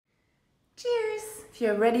Cheers! If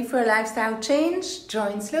you're ready for a lifestyle change,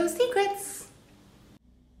 join Slow Secrets.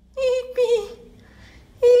 Eat me!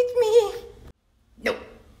 Eat me! No!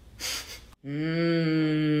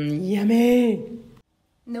 Yummy!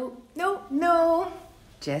 No, no, no!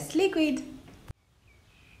 Just liquid.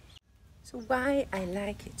 So why I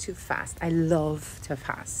like to fast? I love to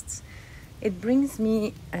fast. It brings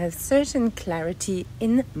me a certain clarity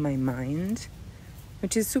in my mind,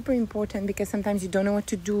 which is super important because sometimes you don't know what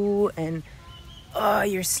to do and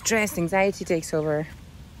you're stressed, anxiety takes over.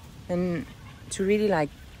 And to really like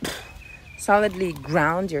solidly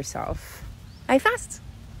ground yourself, I fast.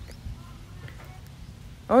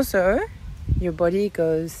 Also, your body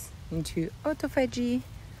goes into autophagy,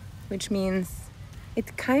 which means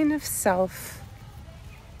it kind of self-heals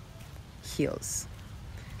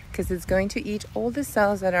because it's going to eat all the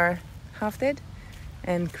cells that are half dead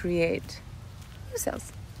and create new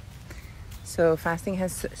cells. So fasting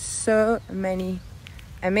has so many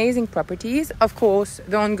amazing properties. Of course,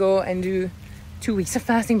 don't go and do 2 weeks of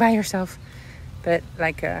fasting by yourself, but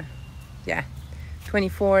like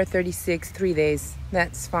 24, 36, 3 days,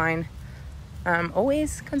 that's fine.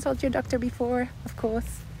 Always consult your doctor before, of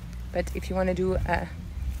course. But if you want to do a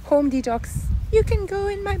home detox, you can go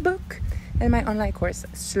in my book and my online course,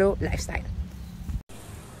 Slow Lifestyle.